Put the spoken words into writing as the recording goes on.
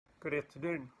Good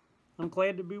afternoon. I'm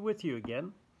glad to be with you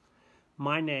again.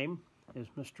 My name is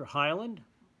Mr. Highland.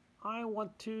 I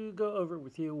want to go over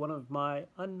with you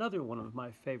another one of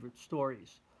my favorite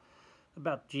stories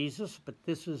about Jesus, but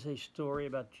this is a story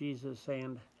about Jesus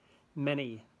and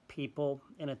many people.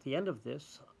 And at the end of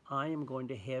this, I am going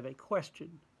to have a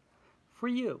question for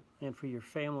you and for your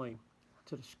family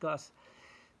to discuss.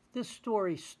 This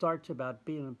story starts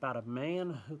being about a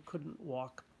man who couldn't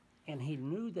walk, and he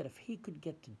knew that if he could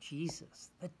get to Jesus,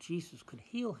 that Jesus could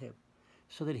heal him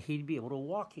so that he'd be able to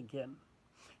walk again.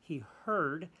 He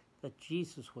heard that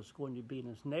Jesus was going to be in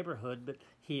his neighborhood, but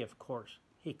of course,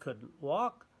 he couldn't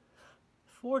walk.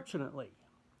 Fortunately,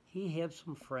 he had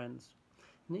some friends,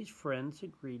 and these friends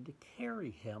agreed to carry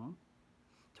him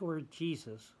to where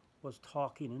Jesus was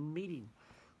talking and meeting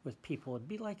with people. It'd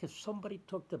be like if somebody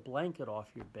took the blanket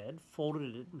off your bed,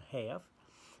 folded it in half,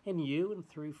 and you and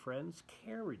three friends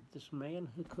carried this man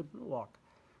who couldn't walk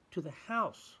to the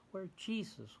house where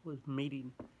Jesus was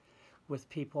meeting with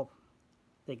people.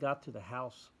 They got to the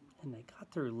house, and they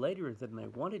got there later than they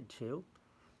wanted to.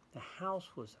 The house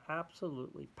was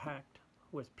absolutely packed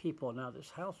with people. Now,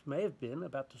 this house may have been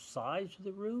about the size of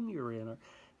the room you're in, or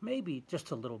maybe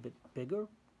just a little bit bigger.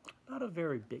 Not a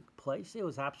very big place. It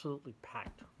was absolutely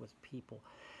packed with people.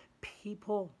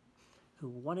 People who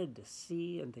wanted to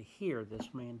see and to hear this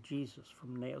man Jesus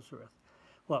from Nazareth.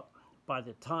 Well, by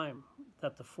the time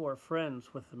that the four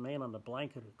friends with the man on the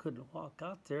blanket who couldn't walk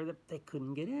got there, they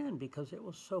couldn't get in because it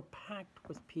was so packed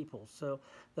with people. So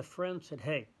the friends said,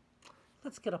 "Hey,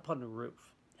 let's get up on the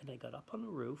roof." And they got up on the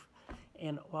roof,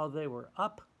 and while they were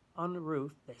up on the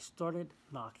roof, they started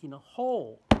knocking a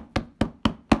hole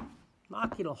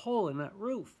in that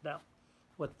roof. Now,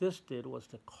 what this did was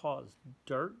to cause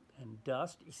dirt and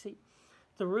dust. You see,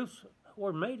 the roofs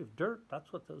were made of dirt.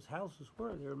 That's what those houses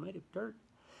were. They were made of dirt.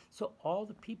 So all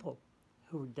the people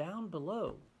who were down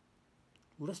below,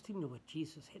 listening to what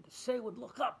Jesus had to say, would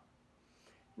look up,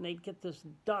 and they'd get this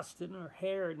dust in their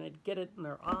hair, and they'd get it in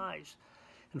their eyes.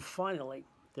 And finally,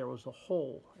 there was a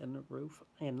hole in the roof.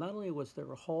 And not only was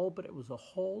there a hole, but it was a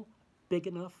hole big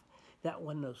enough that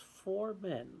when those four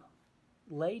men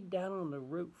laid down on the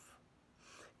roof,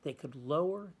 they could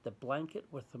lower the blanket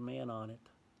with the man on it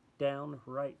down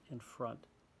right in front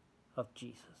of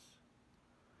Jesus.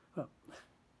 Well,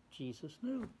 Jesus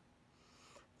knew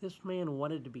this man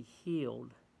wanted to be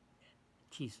healed.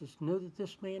 Jesus knew that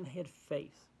this man had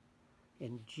faith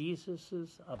in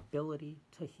Jesus' ability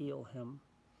to heal him.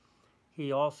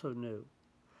 He also knew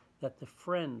that the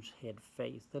friends had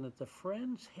faith and that the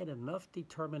friends had enough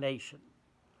determination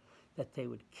that they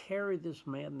would carry this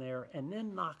man there and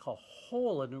then knock a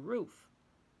hole in the roof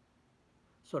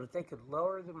so that they could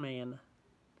lower the man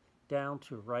down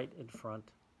to right in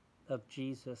front of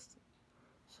Jesus.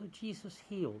 So Jesus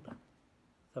healed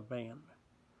the man,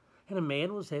 and the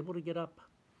man was able to get up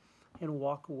and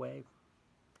walk away.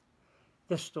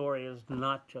 This story is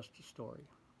not just a story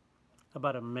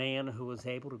about a man who was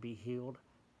able to be healed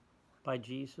by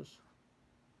Jesus.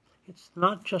 It's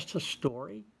not just a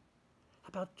story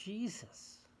about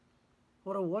Jesus.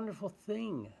 What a wonderful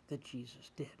thing that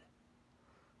Jesus did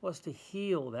was to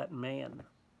heal that man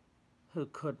who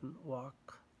couldn't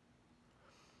walk.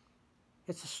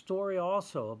 It's a story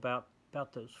also about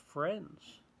those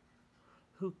friends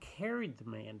who carried the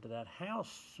man to that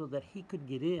house so that he could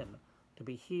get in to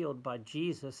be healed by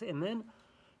Jesus. And then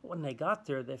when they got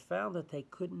there, they found that they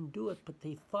couldn't do it, but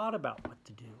they thought about what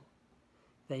to do.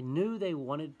 They knew they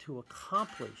wanted to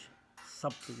accomplish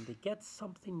something, to get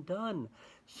something done.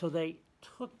 So they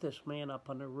took this man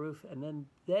up on the roof, and then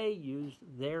they used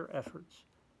their efforts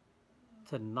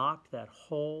to knock that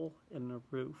hole in the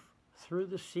roof through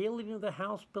the ceiling of the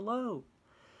house below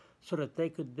so that they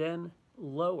could then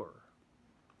lower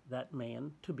that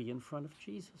man to be in front of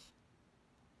Jesus.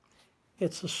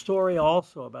 It's a story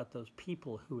also about those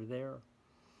people who were there.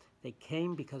 They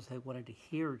came because they wanted to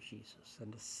hear Jesus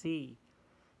and to see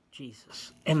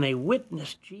Jesus. And they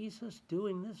witnessed Jesus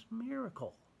doing this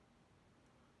miracle.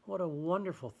 What a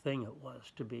wonderful thing it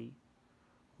was to be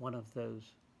one of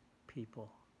those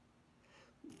people.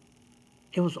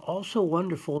 It was also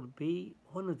wonderful to be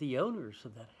one of the owners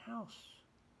of that house.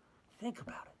 Think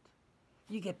about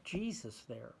it. You get Jesus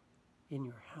there in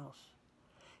your house.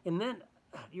 And then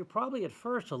you're probably at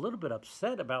first a little bit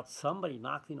upset about somebody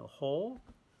knocking a hole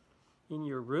in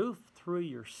your roof through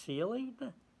your ceiling.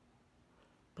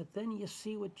 But then you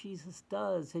see what Jesus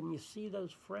does, and you see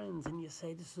those friends, and you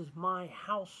say, "This is my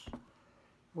house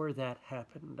where that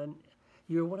happened." And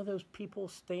you're one of those people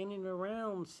standing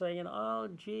around saying, "Oh,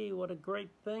 gee, what a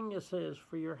great thing this is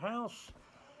for your house."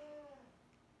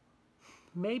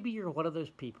 Maybe you're one of those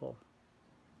people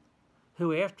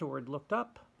who afterward looked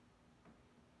up,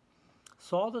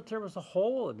 saw that there was a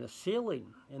hole in the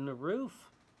ceiling, in the roof.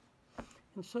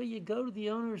 And so you go to the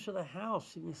owners of the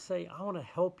house and you say, I want to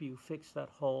help you fix that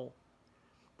hole.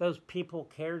 Those people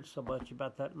cared so much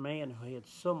about that man who had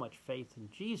so much faith in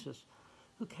Jesus,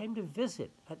 who came to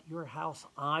visit at your house.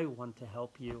 I want to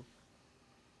help you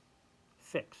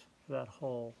fix that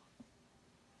hole.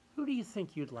 Who do you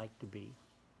think you'd like to be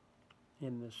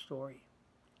in this story?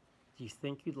 Do you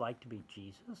think you'd like to be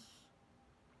Jesus?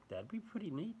 That'd be pretty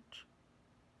neat.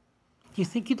 Do you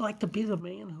think you'd like to be the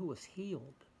man who was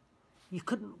healed? You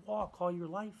couldn't walk all your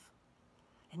life,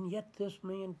 and yet this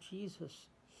man Jesus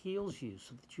heals you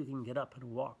so that you can get up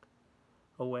and walk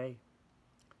away.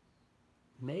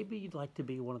 Maybe you'd like to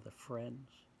be one of the friends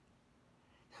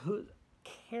who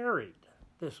carried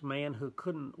this man who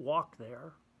couldn't walk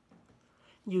there.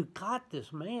 You got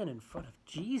this man in front of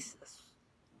Jesus,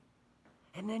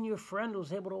 and then your friend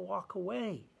was able to walk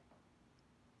away.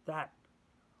 That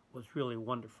was really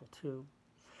wonderful too.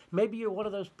 Maybe you're one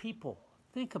of those people,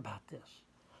 think about this,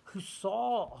 who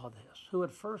saw all this, who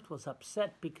at first was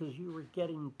upset because you were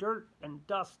getting dirt and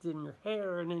dust in your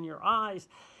hair and in your eyes.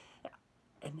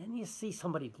 And then you see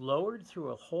somebody lowered through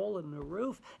a hole in the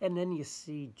roof, and then you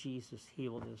see Jesus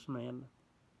heal this man.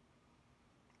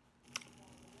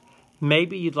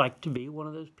 Maybe you'd like to be one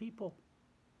of those people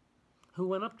who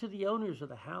went up to the owners of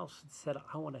the house and said,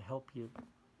 I want to help you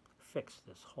fix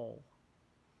this hole.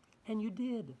 And you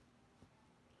did.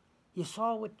 You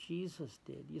saw what Jesus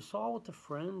did. You saw what the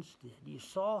friends did. You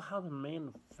saw how the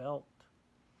man felt.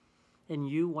 And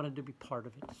you wanted to be part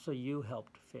of it, so you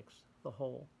helped fix the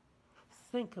hole.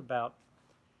 Think about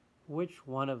which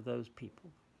one of those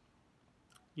people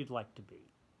you'd like to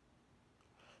be.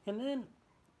 And then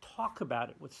talk about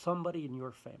it with somebody in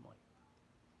your family.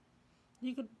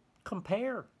 You could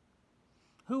compare.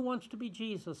 Who wants to be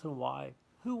Jesus and why?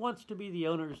 Who wants to be the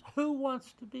owners? Who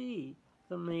wants to be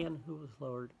the man who was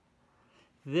lowered?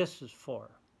 This is for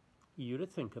you to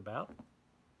think about,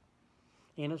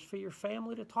 and it's for your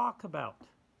family to talk about.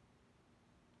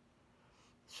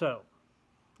 So,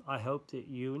 I hope that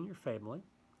you and your family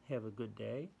have a good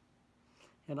day,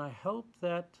 and I hope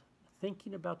that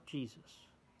thinking about Jesus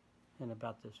and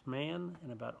about this man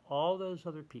and about all those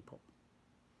other people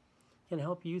can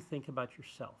help you think about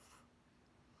yourself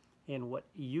and what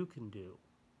you can do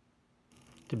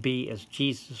to be as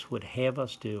Jesus would have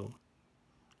us do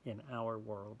in our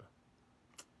world.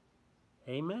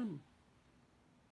 Amen.